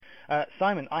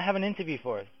Simon, I have an interview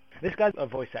for us. This guy's a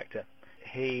voice actor.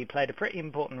 He played a pretty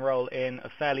important role in a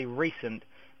fairly recent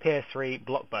PS3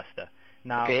 blockbuster.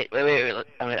 Now, Okay, wait.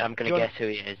 I'm going to guess who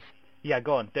he is. Yeah,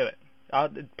 go on, do it. I'll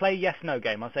play yes/no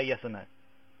game. I'll say yes or no.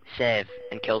 Sev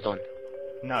in Killzone.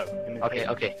 No.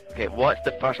 Okay. What's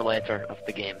the first letter of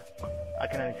the game? I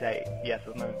can only say yes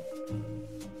or no.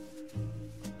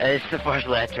 It's the first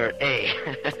letter A.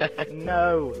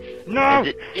 No. Is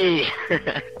it E?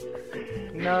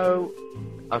 No.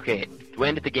 Okay,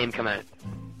 when did the game come out?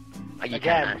 You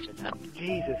Again, can't answer that.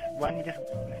 Jesus, why don't you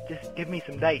just give me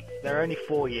some dates? They're only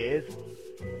 4 years.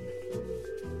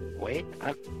 Wait,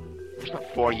 there's not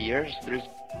 4 years. There's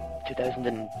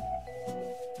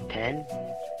 2010.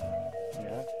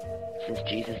 Yeah. Since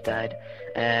Jesus died.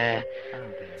 Oh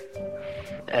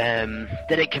dear.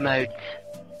 Did it come out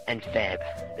in Feb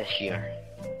this year?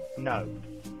 No.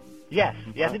 Yes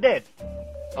it did.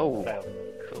 Oh, Well,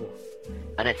 cool.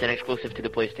 And it's an exclusive to the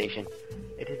PlayStation.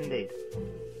 it is indeed.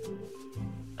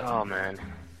 Oh man.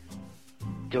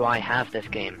 Do I have this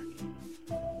game?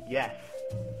 Yes.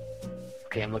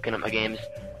 Okay, I'm looking at my games.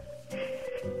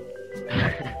 I'm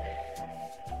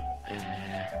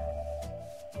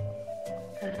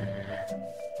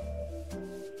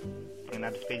gonna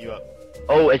have to speed you up.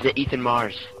 Oh, is it Ethan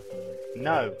Mars?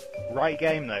 No. Right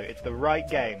game though. It's the right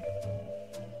game.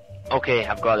 Okay,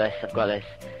 I've got this.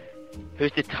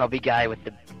 Who's the tubby guy with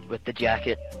the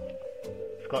jacket?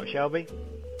 Scott Shelby?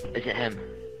 Is it him?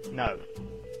 No.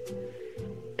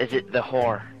 Is it the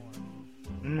whore?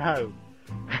 No.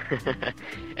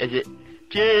 Is it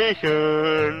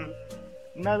Jason?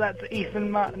 No, that's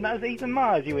Ethan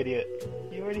Mars, you idiot.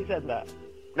 You already said that.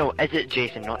 No, is it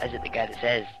Jason? Not is it the guy that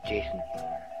says Jason?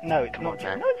 No, it's Come not. on,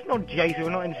 man. No, it's not Jason. We're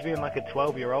not interviewing like a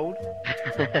 12-year-old.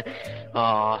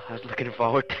 Oh, I was looking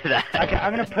forward to that. Okay,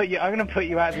 I'm gonna put you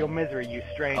out of your misery, you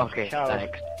strange Okay, child.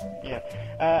 thanks.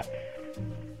 Yeah.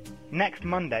 Next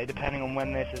Monday, depending on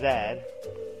when this is aired,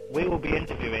 we will be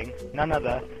interviewing none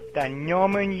other than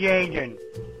Norman Jayden.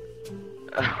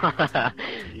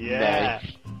 Yeah.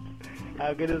 Nice.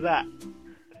 How good is that?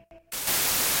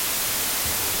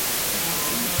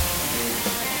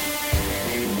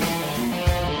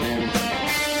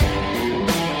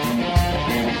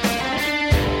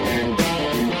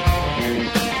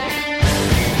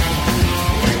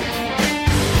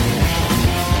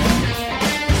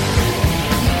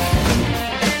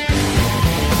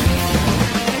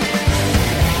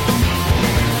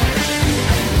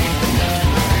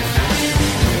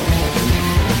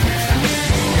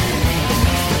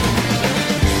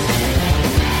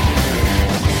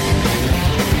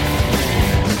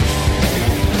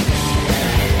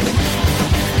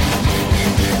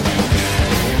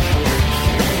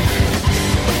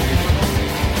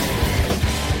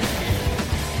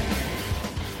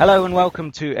 Hello and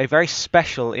welcome to a very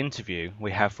special interview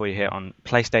we have for you here on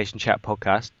PlayStation Chat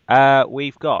Podcast.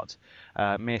 We've got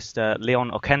Mr. Leon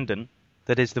Ockendon,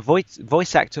 that is the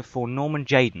voice actor for Norman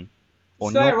Jayden.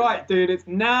 Say it right, dude. It's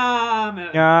Norman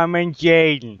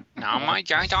Jayden. Norman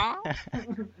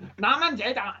Jayden. Norman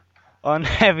Jayden. On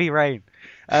Heavy Rain.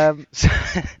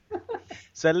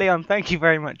 So Leon, thank you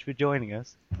very much for joining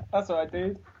us. That's all right,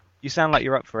 dude. You sound like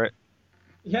you're up for it.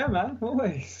 Yeah, man.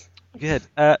 Always. Good.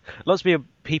 Lots of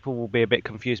people will be a bit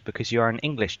confused because you're an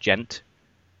English gent.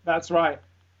 That's right.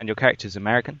 And your character's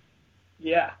American?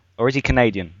 Yeah. Or is he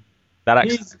Canadian? That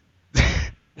accent.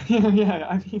 Yeah,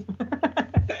 I mean...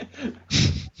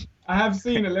 I have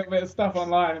seen a little bit of stuff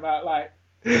online about, like...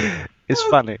 It's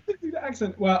funny. The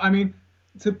accent. Well, I mean,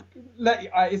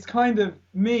 it's kind of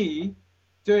me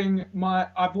doing my...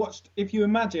 I've watched... If you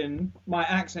imagine my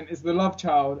accent is the love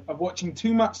child of watching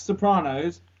too much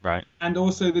Sopranos... Right. And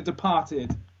also The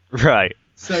Departed. Right.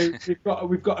 So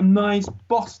we've got a nice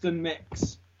Boston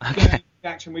mix Okay. going in the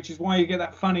action, which is why you get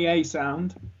that funny A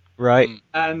sound. Right.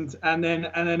 And then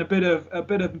a bit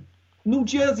of New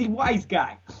Jersey wise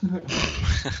guy.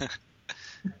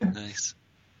 Nice.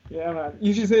 Yeah, man.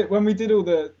 You should see it when we did all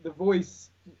the voice,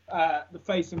 the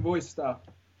face and voice stuff.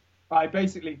 I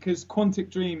basically, because Quantic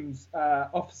Dream's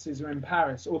offices are in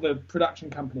Paris, or the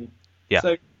production company. Yeah.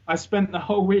 So I spent the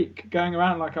whole week going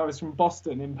around like I was from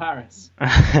Boston in Paris.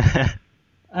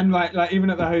 And like even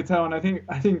at the hotel, and I think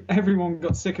everyone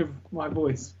got sick of my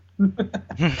voice.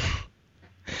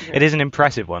 It is an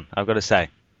impressive one, I've got to say.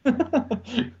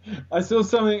 I saw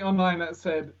something online that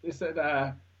said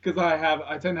because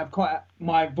I tend to have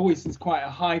my voice is quite a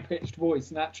high pitched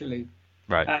voice naturally.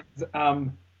 Right.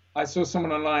 And I saw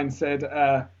someone online said,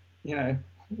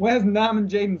 where's Norman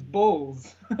Jayden's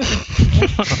balls?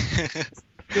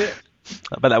 I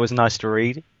bet that was nice to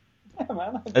read. Yeah,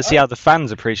 man. Let's see how the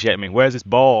fans appreciate me. Where's his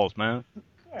balls, man?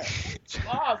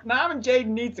 Oh, Nam and Jayden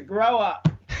need to grow up.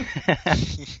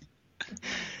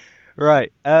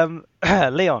 Right.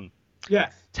 Leon,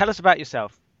 Yes. tell us about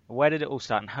yourself. Where did it all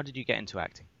start, and how did you get into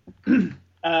acting?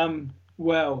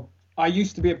 Well, I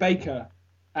used to be a baker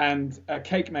and a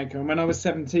cake maker, and when I was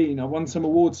 17, I won some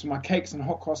awards for my cakes and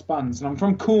hot cross buns. And I'm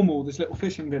from Cornwall, this little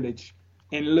fishing village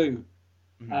in Looe.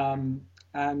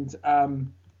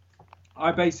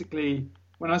 I basically,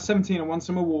 when I was 17, I won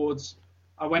some awards.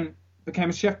 I became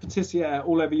a chef patissier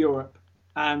all over Europe,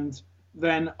 and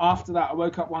then after that, I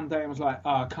woke up one day and was like,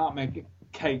 I can't make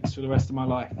cakes for the rest of my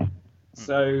life.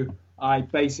 So I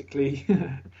basically,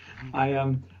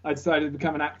 I decided to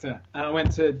become an actor, and I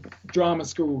went to drama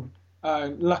school.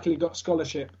 Luckily got a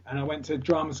scholarship, and I went to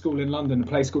drama school in London, a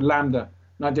place called Lambda,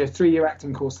 and I did a 3-year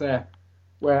acting course there,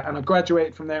 and I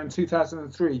graduated from there in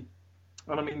 2003,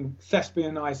 and I've been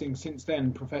thespianising since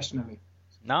then professionally.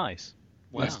 Nice.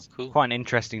 Wow, That's cool. quite an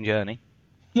interesting journey.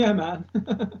 Yeah, man.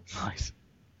 Nice.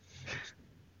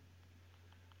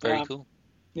 Very cool.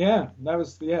 Yeah,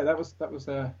 that's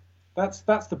the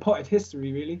potted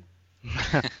history, really.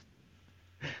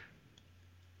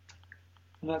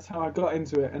 And that's how I got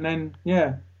into it. And then,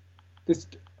 this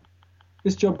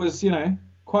job was,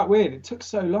 quite weird. It took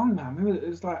so long, man. It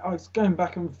was like I was going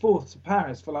back and forth to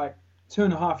Paris for like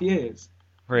 2.5 years.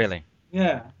 Really?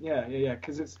 Yeah.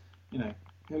 Because it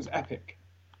was epic.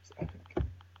 It's epic.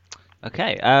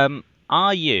 Okay.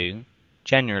 Are you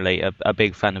generally a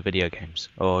big fan of video games,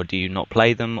 or do you not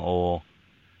play them, or?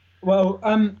 Well,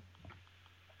 do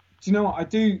you know what I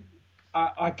do?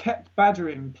 I kept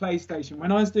badgering PlayStation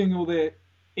when I was doing all the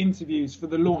interviews for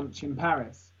the launch in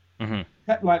Paris. Mm-hmm.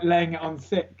 Kept like laying it on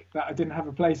thick that I didn't have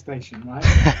a PlayStation, right?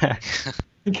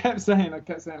 I kept saying like,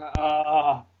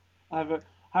 I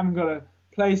haven't got a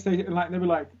PlayStation. And like they were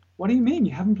like, what do you mean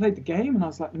you haven't played the game? And I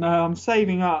was like, no, I'm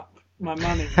saving up my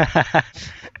money.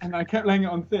 And I kept laying it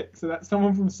on thick so that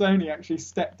someone from Sony actually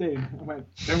stepped in and went,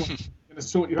 don't worry, I'm going to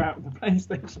sort you out with the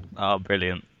PlayStation. Oh,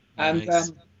 brilliant. And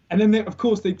Nice. and then of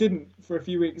course they didn't for a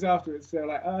few weeks afterwards. They were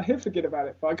like, he'll forget about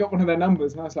it. But I got one of their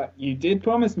numbers and I was like, you did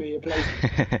promise me a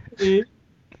PlayStation.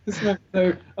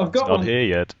 So I've got Not one. here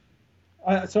yet.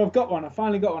 So I've got one. I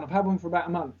finally got one. I've had one for about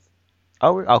a month.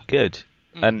 Oh, good.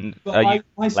 And But are you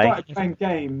I started playing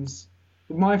games.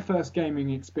 My first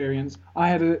gaming experience,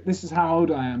 this is how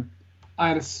old I am. I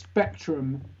had a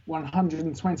Spectrum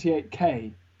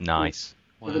 128K Nice.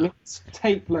 with a little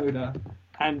tape loader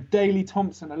and Daley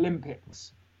Thompson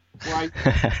Olympics. Right?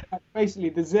 Basically,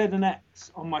 the Z and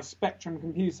X on my Spectrum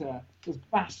computer was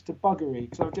bashed to buggery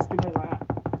because I would just be going like that.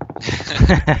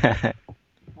 Like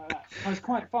that. I was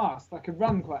quite fast. I could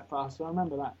run quite fast, so I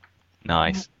remember that.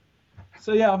 Nice.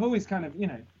 So yeah, I've always kind of,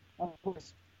 I've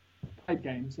always played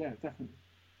games. Yeah, definitely.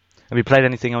 Have you played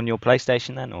anything on your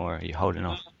PlayStation then, or are you holding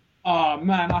off? Oh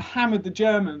man, I hammered the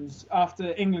Germans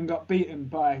after England got beaten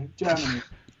by Germany.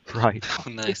 Right. Oh,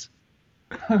 nice.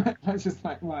 I was just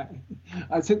like, right,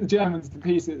 I took the Germans to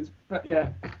pieces. But yeah,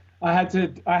 I had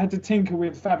to tinker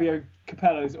with Fabio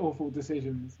Capello's awful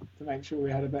decisions to make sure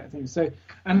we had a better team. So,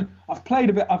 and I've played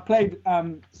a bit. I've played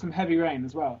some Heavy Rain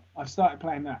as well. I've started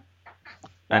playing that.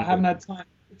 I haven't had time.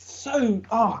 It's so,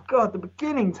 oh god, the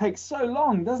beginning takes so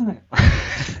long, doesn't it?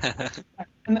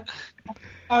 And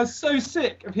I was so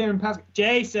sick of hearing Pascal,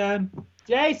 Jason.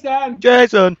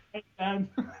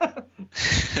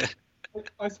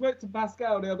 I spoke to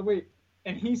Pascal the other week,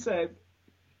 and he said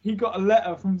he got a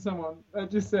letter from someone that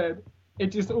just said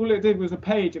all it did was a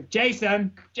page of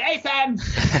Jason.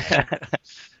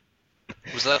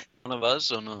 Was that one of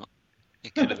us or not?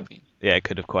 It could have been. Yeah, it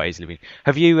could have quite easily been.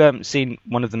 Have you seen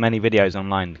one of the many videos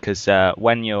online? Because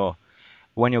when you're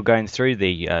going through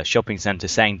the shopping centre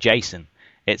saying Jason,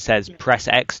 it says press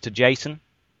X to Jason.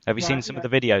 Have you seen some of the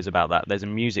videos about that? There's a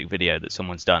music video that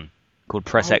someone's done called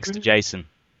Press X to Jason.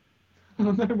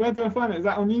 Where do I find it? Is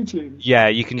that on YouTube? Yeah,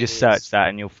 you can just search that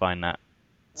and you'll find that.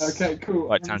 Okay, cool.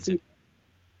 Quite talented.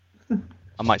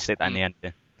 I might stick that in the end.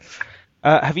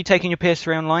 Have you taken your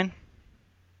PS3 online?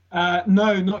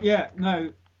 No, not yet.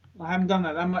 No, I haven't done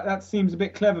that. That seems a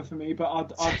bit clever for me, but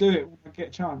I'll do it when I get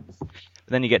a chance. But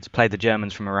then you get to play the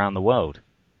Germans from around the world.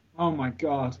 Oh my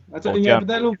god! But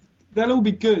they'll all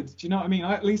be good. Do you know what I mean?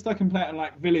 At least I can play it on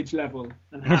like village level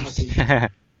and hammer people.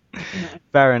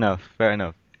 Fair enough.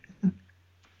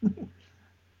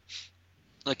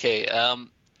 Okay,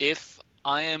 if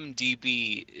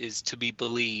IMDb is to be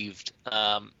believed,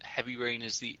 Heavy Rain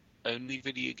is the only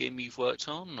video game you've worked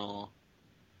on, or?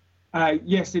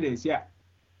 Yes, it is. Yeah.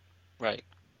 Right.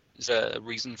 Is there a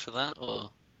reason for that, or?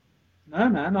 No,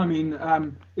 man. I mean,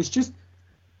 it's just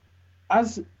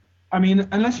as I mean,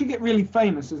 unless you get really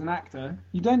famous as an actor,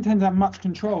 you don't tend to have much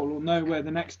control or know where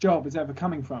the next job is ever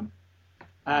coming from.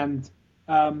 And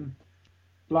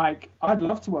like, I'd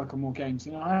love to work on more games.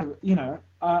 I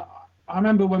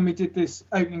remember when we did this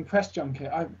opening press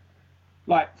junket.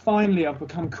 Finally I've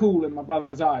become cool in my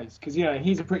brother's eyes because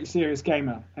he's a pretty serious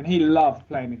gamer and he loved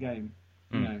playing the game.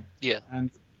 Yeah.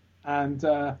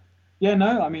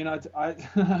 I mean,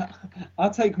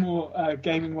 I'll take more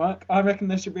gaming work. I reckon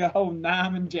there should be a whole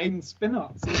Nam and Jayden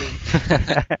spin-off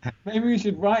series. Maybe we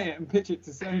should write it and pitch it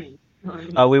to Sony. You know what I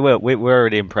mean? Oh, we will. We're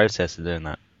already in process of doing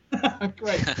that.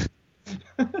 Great.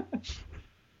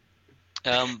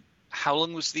 How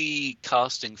long was the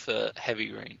casting for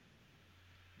Heavy Rain?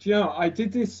 Do you know, I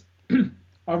did this.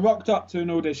 I rocked up to an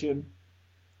audition,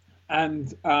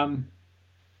 and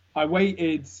I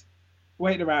waited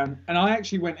around, and I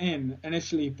actually went in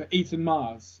initially for Ethan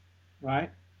Mars, right?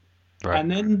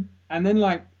 And then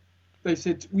like they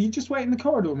said, "Will you just wait in the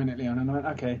corridor a minute, Leon?" And I went,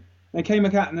 "Okay." And they came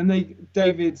back out, and then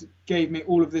David gave me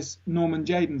all of this Norman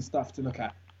Jayden stuff to look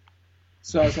at.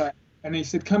 So I was like, and he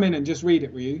said, "Come in and just read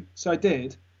it, will you?" So I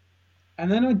did,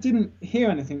 and then I didn't hear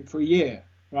anything for a year,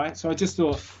 right? So I just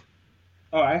thought,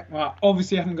 all right, well,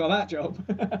 obviously I haven't got that job.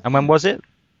 And when was it?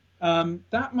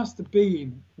 That must have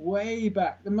been way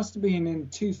back. That must have been in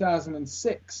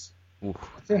 2006, Oof.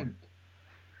 I think.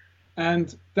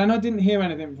 And then I didn't hear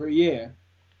anything for a year.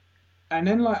 And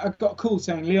then I got a call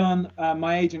saying, Leon,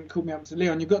 my agent called me up and said,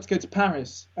 Leon, you've got to go to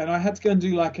Paris. And I had to go and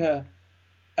do like a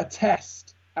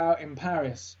test out in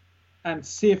Paris and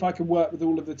see if I could work with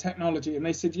all of the technology. And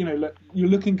they said, look, you're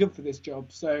looking good for this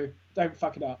job, so don't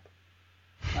fuck it up.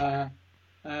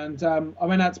 And I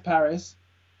went out to Paris,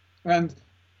 and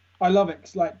I love it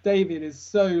because David is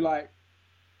so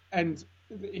and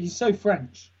he's so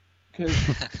French because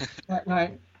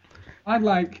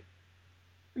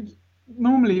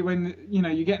normally when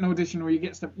you get an audition or you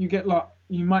get stuff,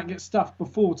 you might get stuff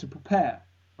before to prepare,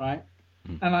 right?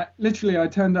 And I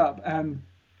turned up and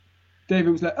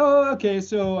David was like, "Oh, okay,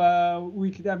 so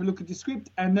we could have a look at the script,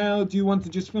 and now do you want to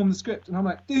just film the script?" And I'm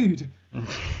like, "Dude,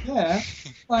 yeah,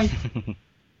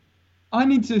 I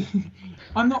need to.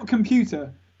 I'm not a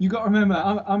computer. You got to remember,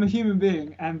 I'm a human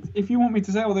being, and if you want me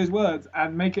to say all those words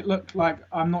and make it look like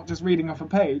I'm not just reading off a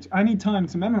page, I need time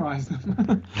to memorize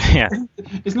them." Yeah.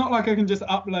 It's not like I can just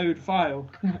upload file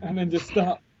and then just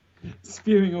start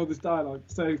spewing all this dialogue.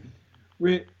 So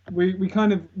we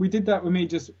did that with me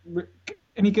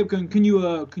and he kept going, can you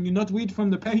not read from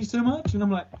the page so much? And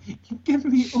I'm like, you give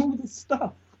me all this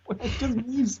stuff when it's just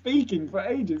me speaking for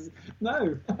ages.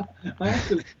 No, I have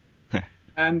to.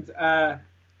 And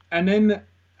then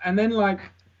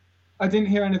I didn't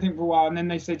hear anything for a while, and then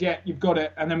they said, yeah, you've got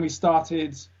it. And then we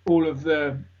started all of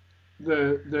the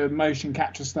motion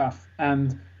capture stuff,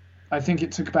 and I think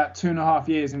it took about 2.5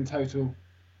 years in total.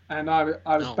 And I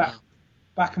was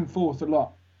back and forth a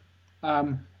lot.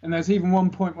 And there's even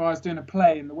one point where I was doing a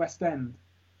play in the West End,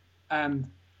 and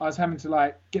I was having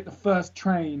to get the first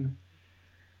train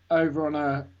over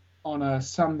on a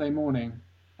Sunday morning,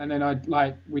 and then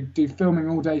we'd do filming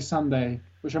all day Sunday,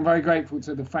 which I'm very grateful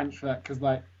to the French for that, because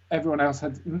everyone else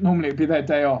normally it'd be their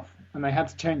day off, and they had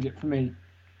to change it for me.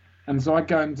 And so I'd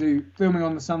go and do filming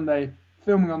on the Sunday,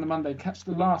 filming on the Monday, catch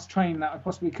the last train that I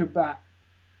possibly could back,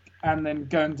 and then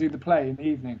go and do the play in the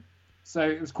evening. So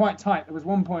it was quite tight. There was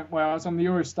one point where I was on the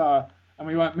Eurostar and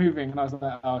we weren't moving, and I was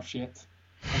like, oh shit.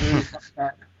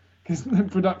 Because the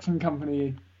production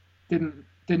company didn't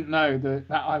know that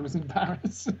I was in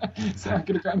Paris. So I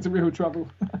could have got into real trouble.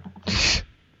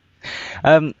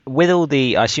 With all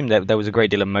I assume that there was a great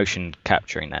deal of motion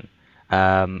capturing then.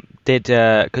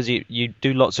 Because you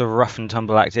do lots of rough and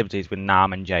tumble activities with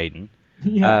Nam and Jayden.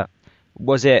 Yeah.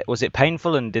 Was it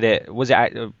painful, and was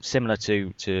it similar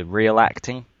to real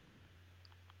acting?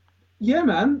 Yeah,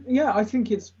 man. Yeah, I think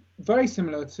it's very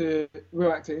similar to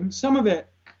real acting. Some of it,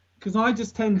 because I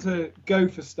just tend to go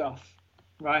for stuff,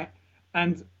 right?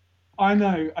 And I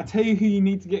tell you who you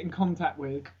need to get in contact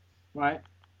with, right?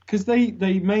 Because they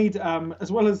made,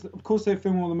 as well as, of course, they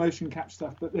film all the motion capture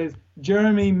stuff, but there's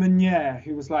Jeremy Meunier,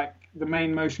 who was the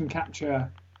main motion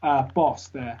capture boss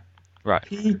there. Right.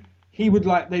 He would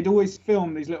they'd always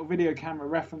film these little video camera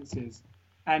references,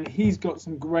 and he's got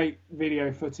some great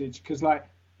video footage, because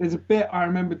there's a bit I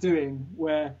remember doing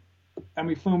where, and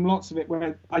we filmed lots of it,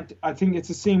 where I think it's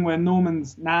a scene where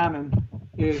Norman's Nan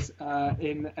is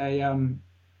in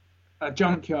a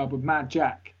junkyard with Mad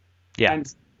Jack. Yeah.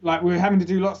 And we were having to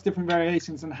do lots of different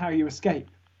variations on how you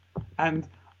escape. And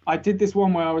I did this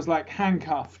one where I was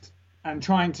handcuffed and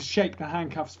trying to shake the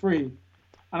handcuffs free.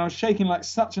 And I was shaking like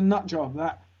such a nut job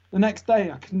that the next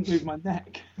day I couldn't move my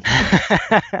neck.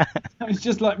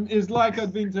 It was like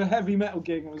I'd been to a heavy metal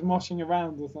gig and was moshing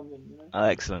around or something. You know? Oh,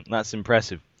 excellent. That's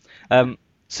impressive.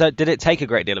 So did it take a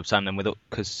great deal of time then?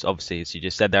 Because obviously, as you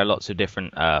just said, there are lots of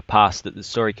different paths that the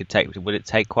story could take. Would it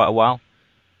take quite a while?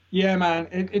 Yeah, man,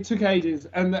 it took ages,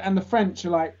 and the French are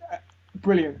like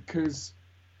brilliant because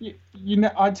you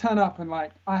know I'd turn up and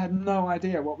like I had no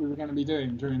idea what we were going to be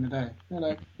doing during the day. They're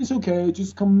like, it's okay,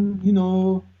 just come, you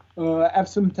know, have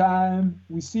some time.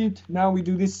 We sit now, we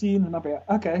do this scene, and I'll be like,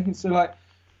 okay. So like,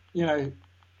 you know,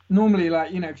 normally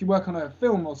like you know if you work on a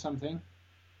film or something,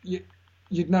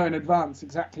 you'd know in advance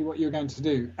exactly what you're going to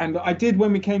do. And I did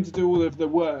when we came to do all of the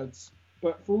words,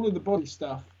 but for all of the body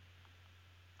stuff.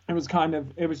 It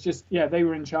was just, they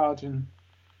were in charge and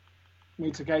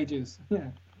we took ages,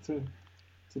 to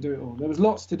do it all. There was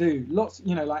lots to do,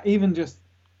 you know, like even just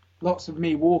lots of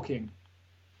me walking.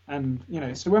 And, you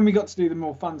know, so when we got to do the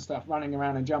more fun stuff, running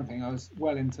around and jumping, I was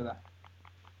well into that.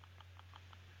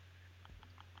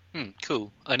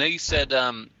 Cool. I know you said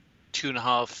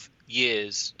 2.5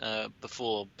 years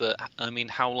before, but I mean,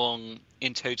 how long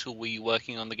in total were you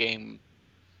working on the game?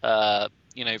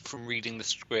 You know, from reading the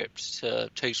script to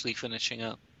totally finishing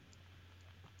up.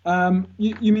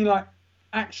 You mean like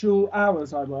actual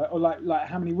hours I worked, or like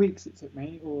how many weeks it took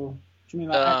me, or do you mean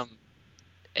like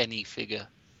any figure?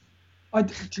 Do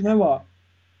you know what?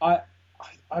 I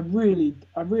really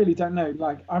don't know.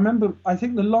 Like I remember, I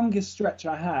think the longest stretch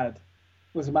I had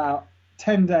was about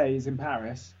 10 days in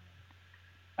Paris,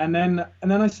 and then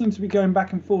I seem to be going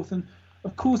back and forth. And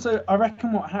of course, I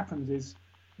reckon what happens is,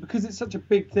 because it's such a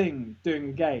big thing doing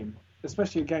a game,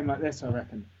 especially a game like this, I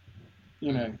reckon,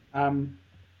 you know,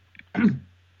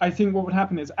 I think what would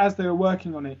happen is as they were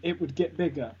working on it, it would get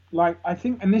bigger. Like, I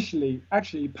think initially,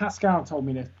 actually, Pascal told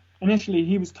me this. Initially,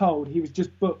 he was told he was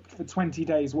just booked for 20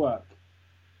 days work.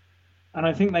 And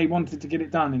I think they wanted to get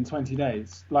it done in 20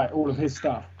 days, like all of his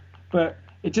stuff. But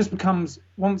it just becomes,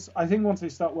 once they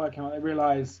start working on it, they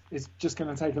realise it's just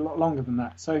going to take a lot longer than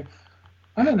that. So,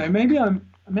 I don't know, maybe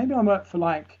I worked for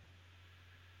like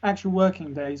actual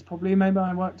working days. Probably maybe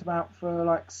I worked about for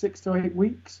like 6 to 8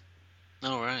 weeks.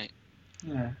 All right.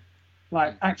 Yeah,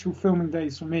 like actual filming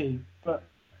days for me. But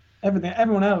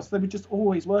everyone else, they were just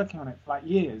always working on it for like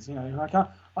years. You know, like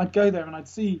I'd go there and I'd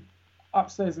see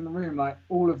upstairs in the room like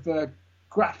all of the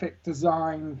graphic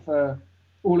design for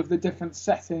all of the different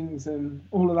settings and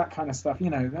all of that kind of stuff. You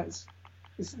know, it's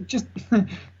just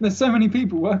there's so many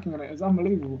people working on it. It's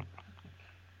unbelievable.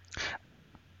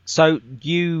 So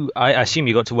I assume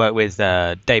you got to work with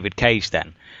David Cage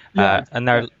then, and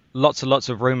there are lots and lots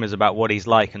of rumours about what he's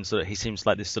like, and sort of he seems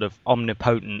like this sort of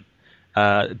omnipotent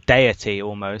deity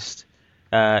almost.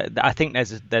 I think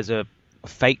there's a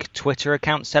fake Twitter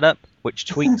account set up which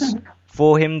tweets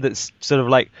for him that's sort of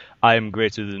like, I am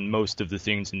greater than most of the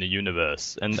things in the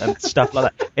universe and stuff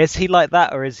like that. Is he like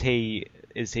that, or is he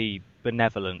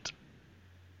benevolent?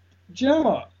 Do you know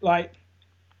what? Like,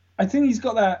 I think he's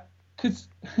got that. Because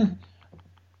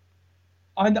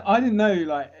I didn't know,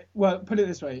 like, well, put it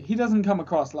this way, he doesn't come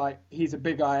across like he's a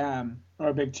big I am or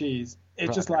a big cheese. It's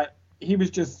right. Just like he was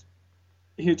just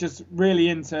really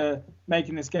into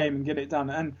making this game and get it done.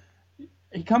 And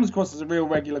he comes across as a real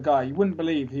regular guy. You wouldn't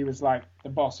believe he was like the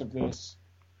boss of this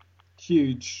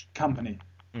huge company.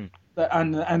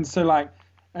 And so like,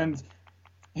 and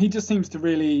he just seems to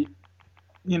really,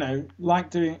 you know,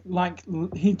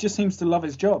 he just seems to love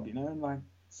his job, you know, and like.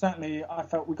 Certainly, I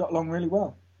felt we got along really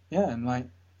well. Yeah, and like,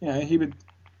 you know, he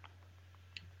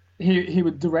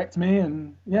would direct me,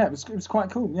 and yeah, it was quite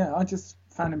cool. Yeah, I just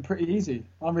found him pretty easy.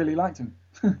 I really liked him.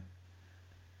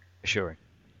 Assuring.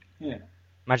 Yeah.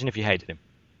 Imagine if you hated him.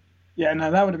 Yeah, no,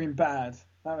 that would have been bad.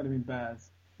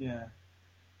 Yeah.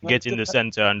 Get in the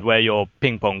center and wear your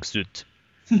ping pong suit.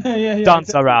 yeah.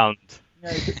 Dance around.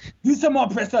 Yeah, do some more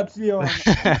press-ups, Leon.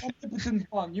 I'm omnipotent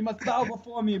one. You must bow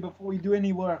before me before we do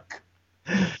any work.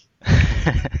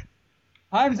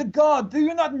 I'm the god. Do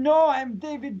you not know I'm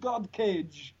David God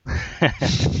Cage?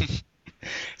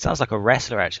 Sounds like a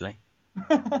wrestler, actually.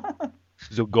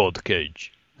 The God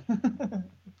Cage.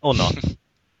 Or not.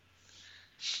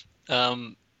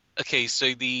 Okay,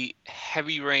 so the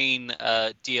Heavy Rain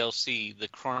DLC, the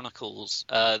Chronicles,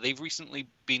 they've recently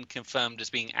been confirmed as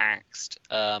being axed.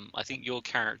 I think your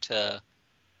character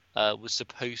was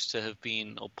supposed to have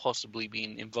been or possibly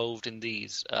been involved in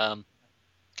these.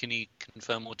 Can you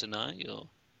confirm or deny? Or?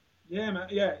 Yeah, man.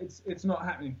 Yeah, it's not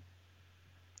happening.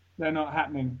 They're not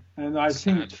happening, and I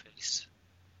think. Face.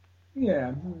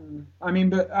 Yeah, I mean,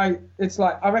 but it's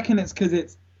like I reckon it's because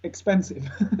it's expensive.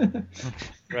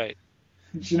 Right.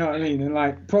 Do you know what I mean? And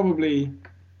like probably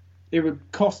it would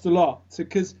cost a lot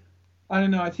because I don't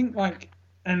know. I think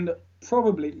and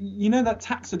probably that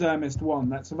taxidermist one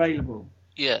that's available.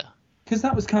 Yeah. Because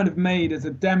that was kind of made as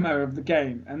a demo of the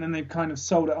game, and then they've kind of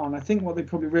sold it on. I think what they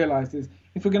probably realised is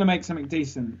if we're going to make something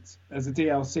decent as a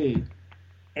DLC,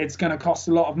 it's going to cost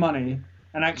a lot of money,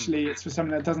 and actually it's for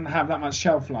something that doesn't have that much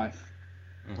shelf life.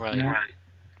 Right. You know?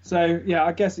 So yeah,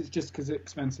 I guess it's just because it's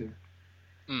expensive.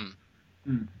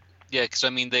 Yeah, because I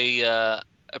mean they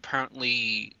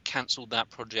apparently cancelled that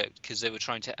project because they were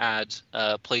trying to add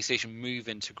PlayStation Move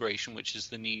integration, which is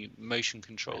the new motion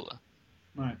controller.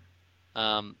 Right.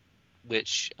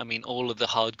 Which, I mean, all of the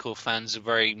hardcore fans are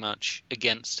very much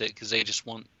against it because they just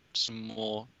want some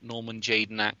more Norman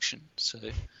Jayden action. So,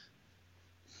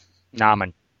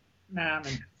 Norman. Yeah.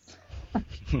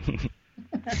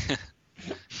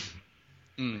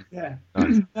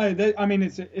 No, I mean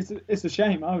it's a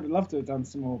shame. I would have loved to have done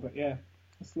some more, but yeah,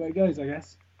 that's the way it goes, I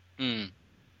guess.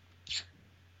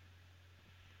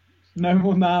 No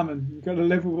more Norman. You've got to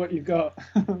live with what you've got.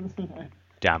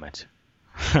 Damn it.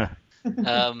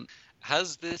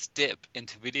 Has this dip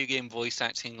into video game voice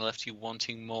acting left you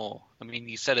wanting more? I mean,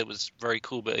 you said it was very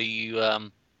cool, but are you,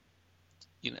 have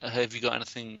you got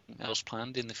anything else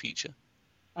planned in the future?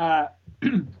 No,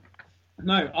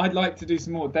 I'd like to do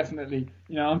some more, definitely.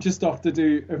 I'm just off to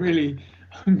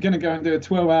I'm going to go and do a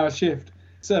 12-hour shift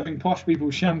serving posh people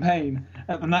champagne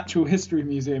at the Natural History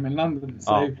Museum in London.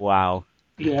 So, oh, wow.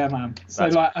 Yeah, man.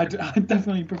 So, I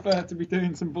definitely prefer to be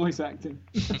doing some voice acting.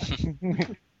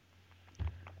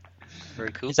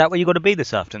 Very cool. Is that where you got to be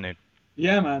this afternoon?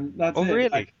 Yeah, man. That's it.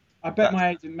 Really? I bet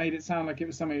my agent made it sound like it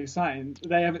was something exciting.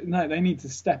 They need to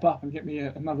step up and get me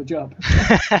another job.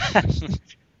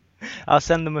 I'll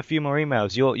send them a few more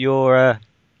emails. Your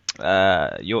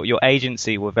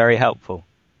agency were very helpful.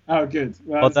 Oh, good.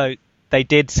 Well, although they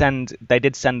did send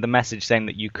the message saying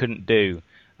that you couldn't do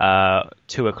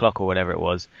 2:00 or whatever it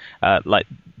was, like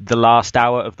the last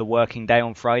hour of the working day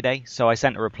on Friday. So I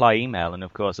sent a reply email, and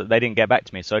of course they didn't get back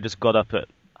to me. So I just got up at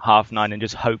 9:30 and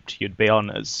just hoped you'd be on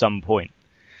at some point.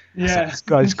 Yeah,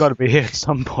 so it's got to be here at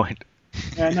some point.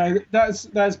 Yeah, no,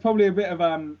 that's probably a bit of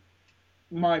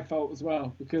my fault as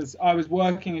well, because I was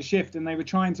working a shift and they were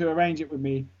trying to arrange it with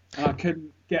me, and I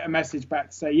couldn't get a message back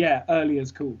to say early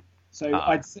is cool. So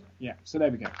so there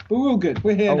we go. But we're all good.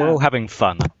 We're here now. We're all having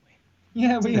fun.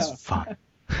 Yeah, we are. It's fun.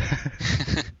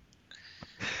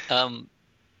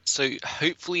 So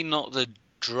hopefully not the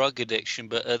drug addiction,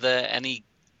 but are there any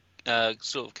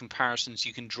sort of comparisons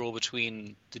you can draw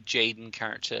between the Jayden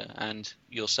character and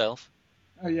yourself?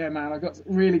 Oh yeah, man! I got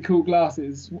really cool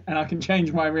glasses, and I can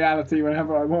change my reality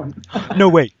whenever I want. No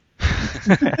way.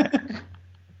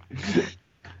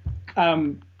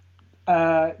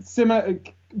 Similar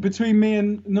between me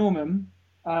and Norman.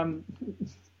 Sorry,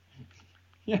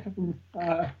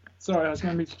 I was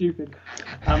going to be stupid.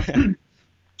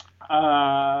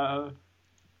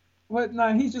 Well,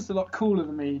 no, he's just a lot cooler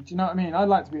than me. Do you know what I mean? I'd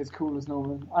like to be as cool as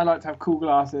Norman. I like to have cool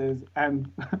glasses,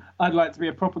 and I'd like to be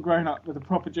a proper grown-up with a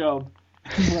proper job.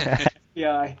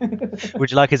 Yeah.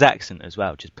 Would you like his accent as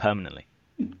well, just permanently?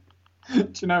 Do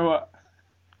you know what?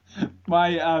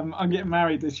 I'm getting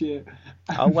married this year.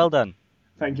 Oh, well done.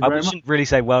 Thank you very much. I shouldn't really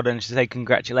say well done. I should say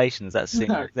congratulations.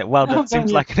 No. Well done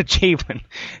seems like an achievement.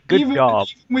 Good job.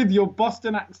 Even with your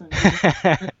Boston accent.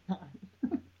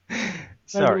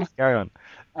 Sorry, carry on.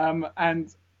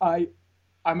 And I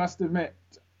must admit,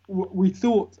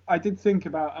 I did think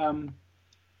about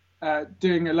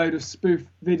doing a load of spoof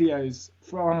videos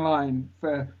for online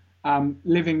for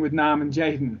living with Nam and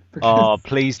Jayden. Oh,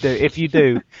 please do. If you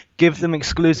do, give them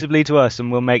exclusively to us,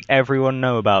 and we'll make everyone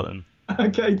know about them.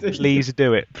 Okay, dude. Please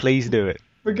do it. Please do it.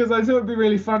 Because I thought it'd be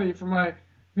really funny for my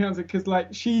fiance, because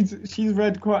she's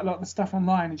read quite a lot of the stuff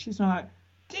online, and she's like,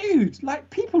 dude,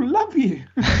 people love you.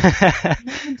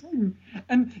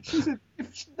 And she said,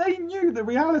 if they knew the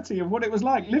reality of what it was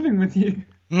like living with you.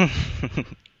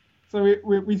 So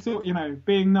we thought,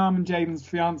 being Nam and Jayden's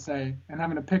fiance and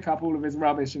having to pick up all of his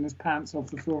rubbish and his pants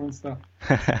off the floor and stuff,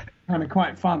 kind of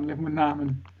quite fun living with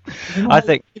Nam. I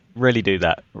think really do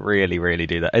that. Really, really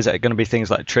do that. Is it going to be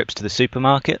things like trips to the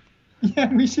supermarket?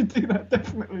 Yeah, we should do that,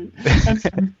 definitely.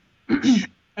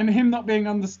 And him not being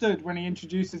understood when he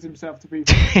introduces himself to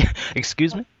people.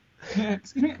 Excuse me? Yeah,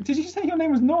 excuse me. Did you say your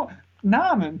name was not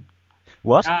Naaman?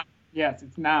 What? Yes,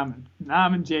 it's Naaman.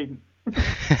 Naaman Jayden.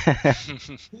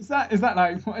 Is that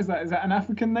like, what is that? Is that an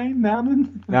African name,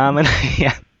 Naaman? Naaman,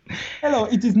 yeah. Hello,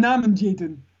 it is Naaman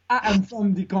Jayden. I am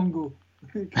from the Congo.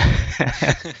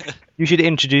 You should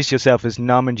introduce yourself as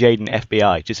Naaman Jayden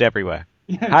FBI, just everywhere.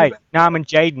 Yeah, Hi, Naaman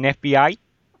Jayden FBI.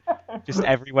 Just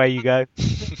everywhere you go.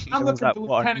 I'm looking for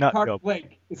Lieutenant Carter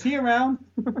Blake. Is he around?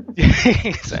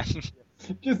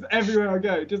 Just everywhere I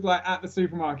go, just like at the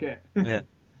supermarket. Yeah.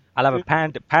 I'll have a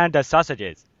panda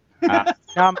sausages. Nom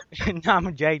and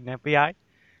Jayden, FBI.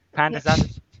 Panda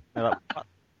sausage. They're like, what?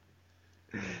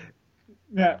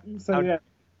 Yeah. So Oh. yeah,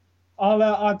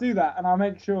 I'll do that, and I'll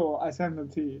make sure I send them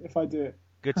to you if I do it.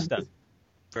 Good stuff.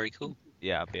 Very cool.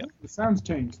 Yeah, I'll be up. The sounds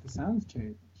changed.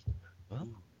 Well,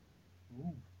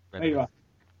 There you are.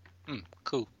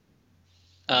 Cool.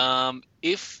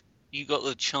 If you got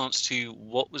the chance to,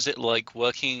 what was it like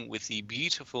working with the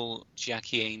beautiful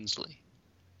Jackie Ainsley?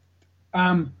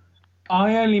 I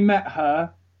only met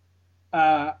her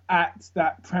at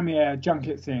that premiere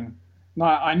junket thing.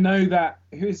 Like, I know that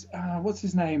what's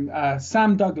his name?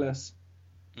 Sam Douglas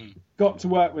got to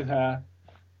work with her,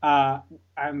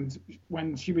 and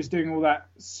when she was doing all that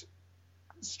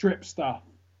strip stuff.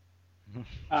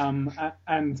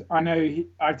 And I know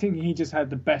I think he just had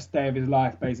the best day of his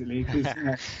life, basically, because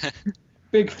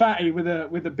big fatty with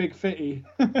a big fitty.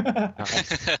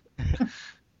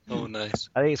 Oh, nice.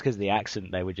 I think it's because of the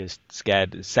accent. They were just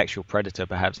scared. Sexual predator,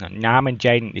 perhaps. Nah, and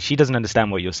Jayden, she doesn't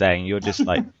understand what you're saying. You're just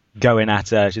like going at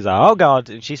her. She's like, oh God,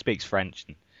 and she speaks French.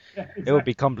 Yeah, exactly. It would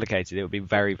be complicated. It would be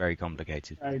very, very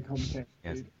complicated. Very complicated.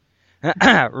 Yes.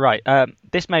 Right.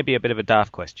 This may be a bit of a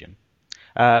daft question,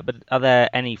 but are there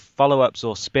any follow-ups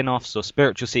or spin-offs or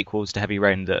spiritual sequels to Heavy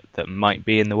Rain that might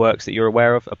be in the works that you're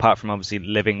aware of, apart from obviously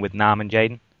living with Nam and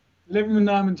Jayden? Living with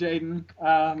Nam and Jayden,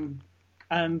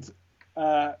 and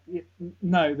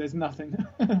no, there's nothing.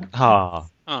 Ah.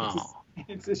 Oh.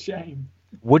 It's a shame.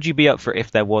 Would you be up for it if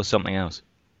there was something else?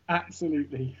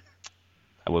 Absolutely.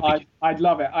 That would be. I'd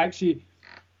love it.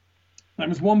 There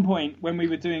was one point when we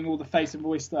were doing all the face and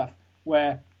voice stuff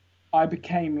where I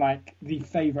became like the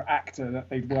favourite actor that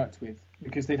they'd worked with,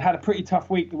 because they'd had a pretty tough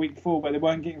week the week before, but they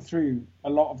weren't getting through a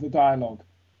lot of the dialogue.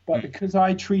 But because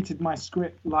I treated my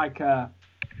script like a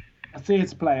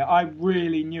theatre player, I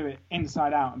really knew it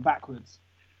inside out and backwards.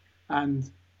 And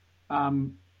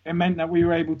it meant that we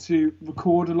were able to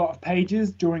record a lot of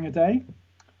pages during a day.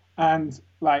 And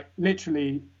like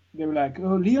literally they were like,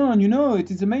 oh, Leon,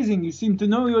 it is amazing. You seem to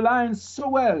know your lines so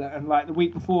well. And like the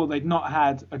week before, they'd not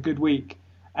had a good week.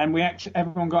 And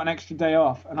everyone got an extra day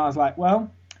off. And I was like,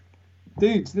 well,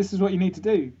 dudes, this is what you need to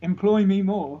do. Employ me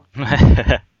more.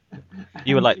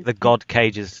 You were like the God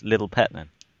Cage's little pet then.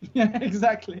 Yeah,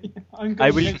 exactly.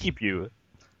 I will keep you.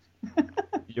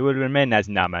 You will remain as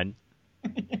Naman.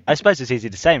 I suppose it's easy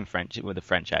to say in French with a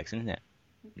French accent, isn't it?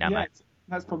 Naman. Yeah,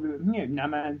 that's probably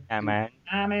Naman. Naman.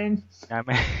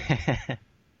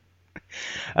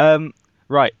 Naman.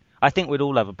 Right. I think we'd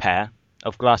all have a pair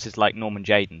of glasses like Norman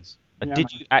Jayden's. Yeah,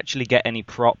 Did you actually get any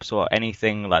props or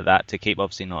anything like that to keep,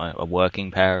 obviously not a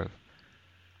working pair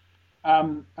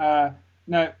of...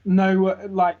 No,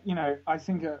 like, I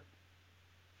think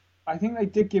they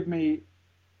did give me,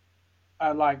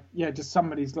 just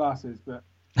somebody's glasses, but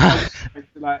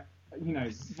like,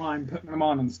 mine, putting them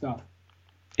on and stuff.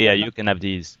 Yeah, you can have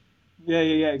these. Yeah,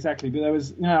 exactly. But there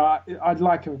was, I'd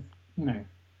like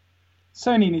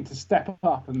Sony need to step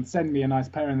up and send me a nice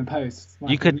pair in the post.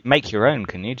 You could make your own,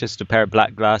 can you? Just a pair of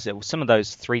black glasses. Some of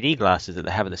those 3D glasses that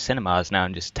they have at the cinemas now,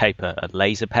 and just tape a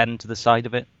laser pen to the side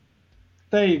of it.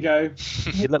 There you go.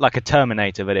 You look like a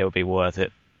Terminator, but it would be worth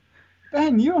it.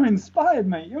 Ben, you're inspired,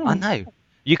 mate. I know.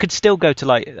 You could still go to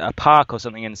like a park or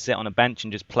something and sit on a bench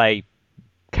and just play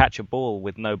catch a ball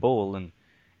with no ball and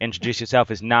introduce yourself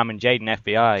as Nam and Jayden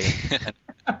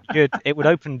FBI. It would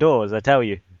open doors, I tell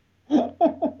you.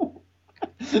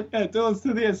 Yeah, doors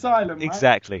to the asylum. Right?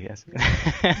 Exactly, yes.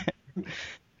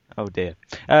 Oh dear.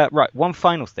 Right, one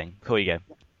final thing before you go.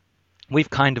 We've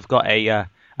kind of got a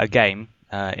game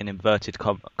in inverted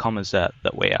commas that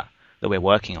we're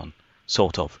working on,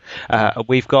 sort of.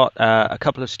 We've got a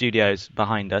couple of studios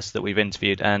behind us that we've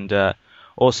interviewed, and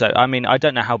also, I mean, I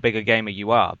don't know how big a gamer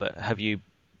you are, but have you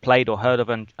played or heard of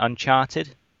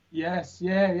Uncharted? Yes,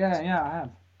 yeah, I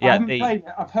have. Yeah, I haven't played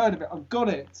it. I've heard of it. I've got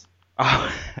it.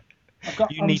 Oh,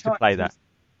 you need to play that.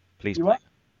 Please. You what?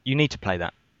 You need to play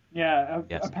that. Yeah,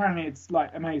 Yes. Apparently it's like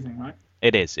amazing, right?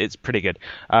 It is. It's pretty good.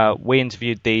 We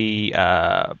interviewed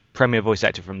the premier voice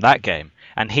actor from that game,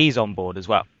 and he's on board as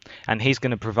well. And he's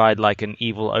going to provide like an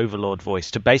evil overlord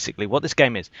voice to basically what this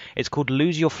game is. It's called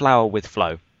Lose Your Flower with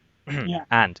Flow. Yeah.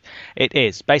 And it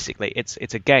is basically it's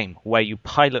a game where you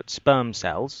pilot sperm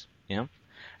cells. You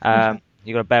got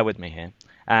to bear with me here.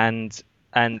 And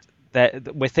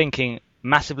we're thinking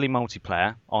massively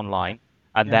multiplayer online,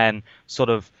 and then sort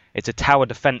of it's a tower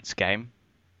defense game.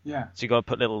 Yeah. So you got to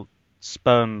put little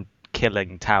sperm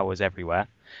killing towers everywhere.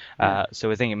 So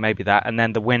we're thinking maybe that, and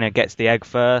then the winner gets the egg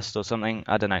first or something.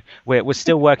 I don't know. We're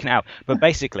still working it out. But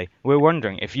basically, we're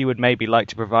wondering if you would maybe like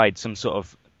to provide some sort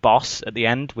of boss at the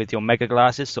end with your mega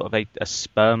glasses, sort of a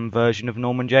sperm version of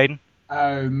Norman Jayden.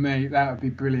 Oh, mate, that would be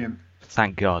brilliant.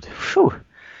 Thank God. Whew. That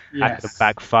could have Yes.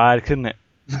 backfired, couldn't it?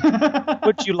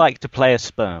 Would you like to play a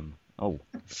sperm? Oh,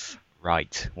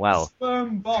 right. Well,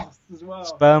 Sperm boss as well.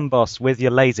 sperm boss with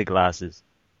your laser glasses.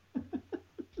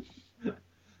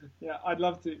 Yeah, I'd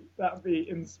love to. That'd be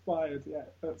inspired. Yeah,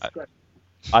 that's great.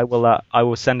 I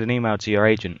will send an email to your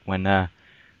agent when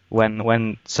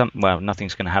nothing's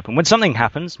going to happen. When something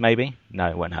happens, maybe. No,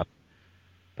 it won't happen.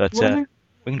 But Well,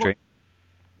 we can dream.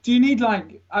 Do you need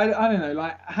like I don't know,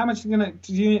 like how much are you gonna?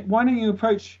 Why don't you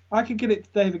approach? I could get it to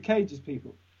David Cage's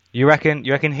people. You reckon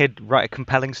he'd write a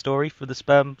compelling story for the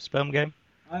sperm game?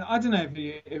 I don't know if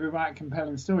he write a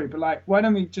compelling story, but like, why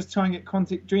don't we just try and get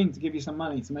Quantic Dream to give you some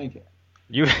money to make it?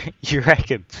 You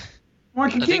reckon? Well, I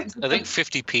think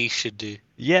 50p should do.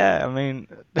 Yeah, I mean,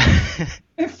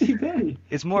 50p.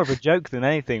 it's more of a joke than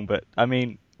anything, but I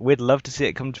mean, we'd love to see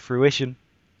it come to fruition.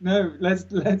 No, let's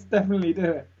definitely do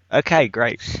it. Okay,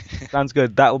 great. Sounds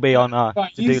good. That will be on our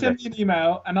Right, to-do you send list. me an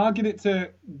email and I'll get it to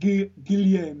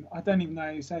Guillaume. I don't even know how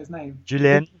you say his name.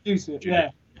 Julien. The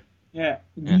producer. Yeah.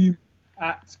 Guillaume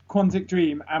at Quantic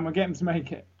Dream, and we'll get him to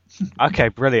make it. Okay,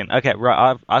 brilliant. Okay,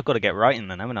 right. I've got to get writing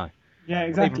then, haven't I? Yeah,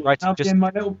 exactly. Right, I'll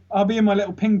be in my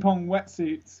little ping pong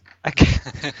wetsuits.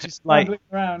 Okay. Just like Traveling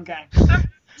around, gang.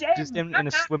 just in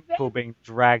a swimming pool being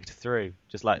dragged through.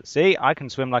 Just like, see, I can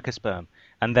swim like a sperm.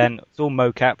 And then it's all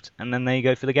mo-capped, and then there you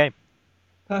go for the game.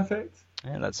 Perfect.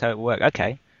 Yeah, that's how it works.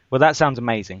 Okay. Well, that sounds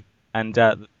amazing. And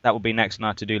that will be next on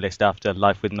our to-do list after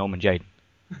Life with Norman Jayden.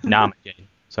 Norman Jayden,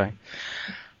 sorry.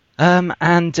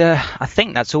 I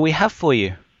think that's all we have for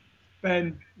you.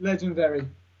 Ben, legendary.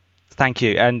 Thank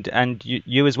you. And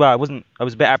you as well. I was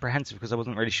a bit apprehensive because I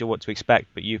wasn't really sure what to expect,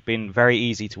 but you've been very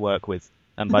easy to work with.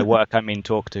 And by work, I mean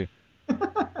talk to.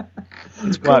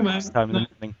 It's Cool, work man. this time in the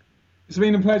morning. It's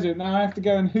been a pleasure. Now I have to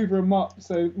go and hoover a mop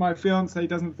so my fiance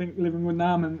doesn't think living with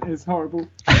Naaman is horrible.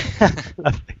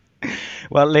 Lovely.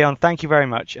 Well, Leon, thank you very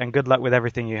much, and good luck with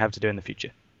everything you have to do in the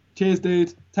future. Cheers,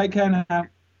 dude. Take care now.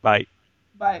 Bye.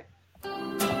 Bye.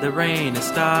 The rain has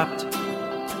stopped.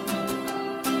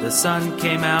 The sun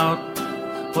came out.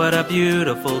 What a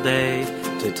beautiful day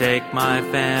to take my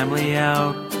family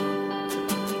out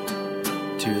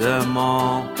to the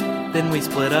mall. Then we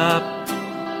split up.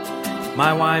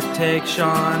 My wife takes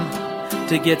Sean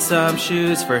to get some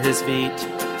shoes for his feet.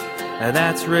 And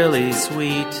that's really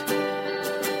sweet.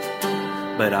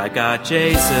 But I got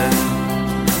Jason.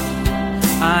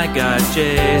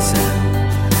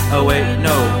 Oh wait,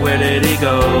 no, where did he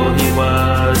go? He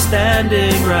was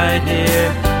standing right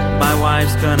here. My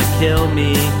wife's gonna kill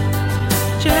me.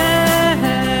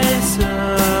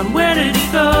 Jason, where did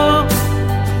he go?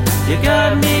 You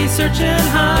got me searching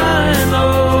high and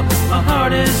low. My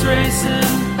heart is racing.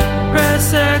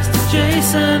 Press X to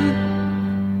Jason.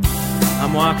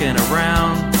 I'm walking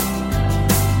around.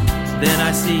 Then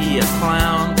I see a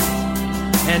clown.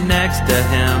 And next to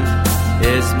him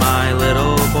is my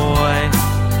little boy.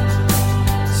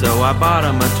 So I bought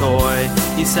him a toy.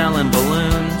 He's selling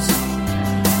balloons.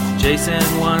 Jason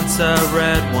wants a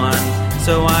red one.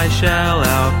 So I shell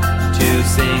out 2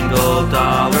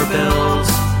 single-dollar bills.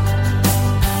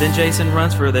 Then Jason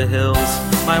runs for the hills.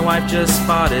 My wife just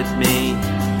spotted me.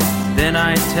 Then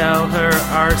I tell her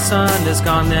our son is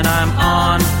gone. Then I'm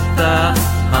on the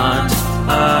hunt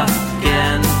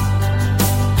again.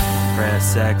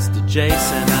 Press X to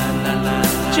Jason.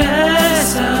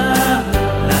 Jason.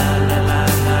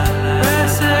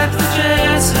 Press X to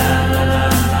Jason.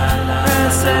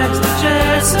 Press X to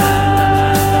Jason.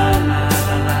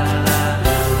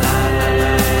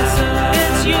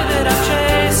 It's you that I'm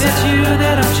chasing. It's you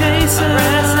that I'm chasing.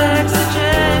 Press X to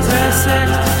Jason. Press X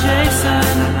to Jason.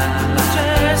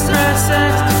 Press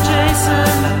X to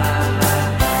Jason.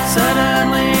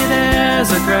 Suddenly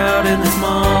there's a crowd in this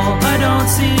mall. I don't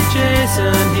see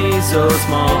Jason, he's so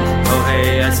small. Oh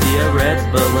hey, I see a red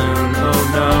balloon. Oh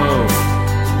no,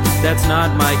 that's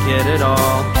not my kid at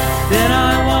all. Then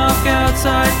I walk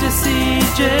outside to see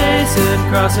Jason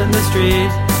crossing the street.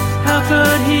 How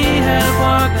could he have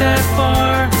walked that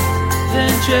far?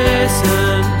 Then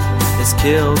Jason is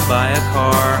killed by a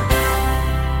car.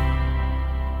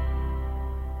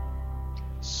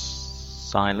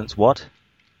 Silence. What?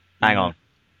 Hang on.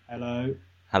 Hello.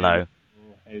 Hello.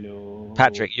 Hello.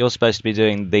 Patrick, you're supposed to be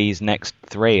doing these next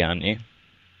 3, aren't you?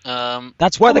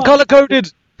 That's why Come they're on.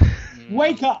 color-coded!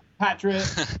 Wake up, Patrick.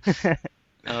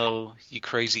 Oh, you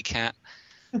crazy cat.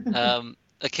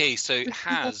 Okay, so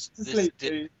has To this sleep, di-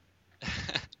 dude.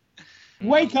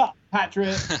 Wake up,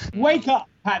 Patrick. Wake up,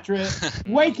 Patrick.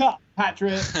 Wake up,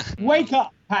 Patrick. Wake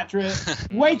up, Patrick.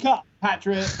 Wake up,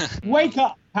 Patrick. Wake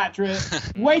up, Patrick.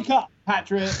 Wake up,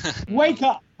 Patrick. Wake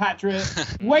up, Patrick.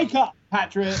 Wake up,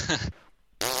 Patrick.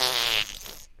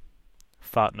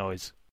 Fart noise.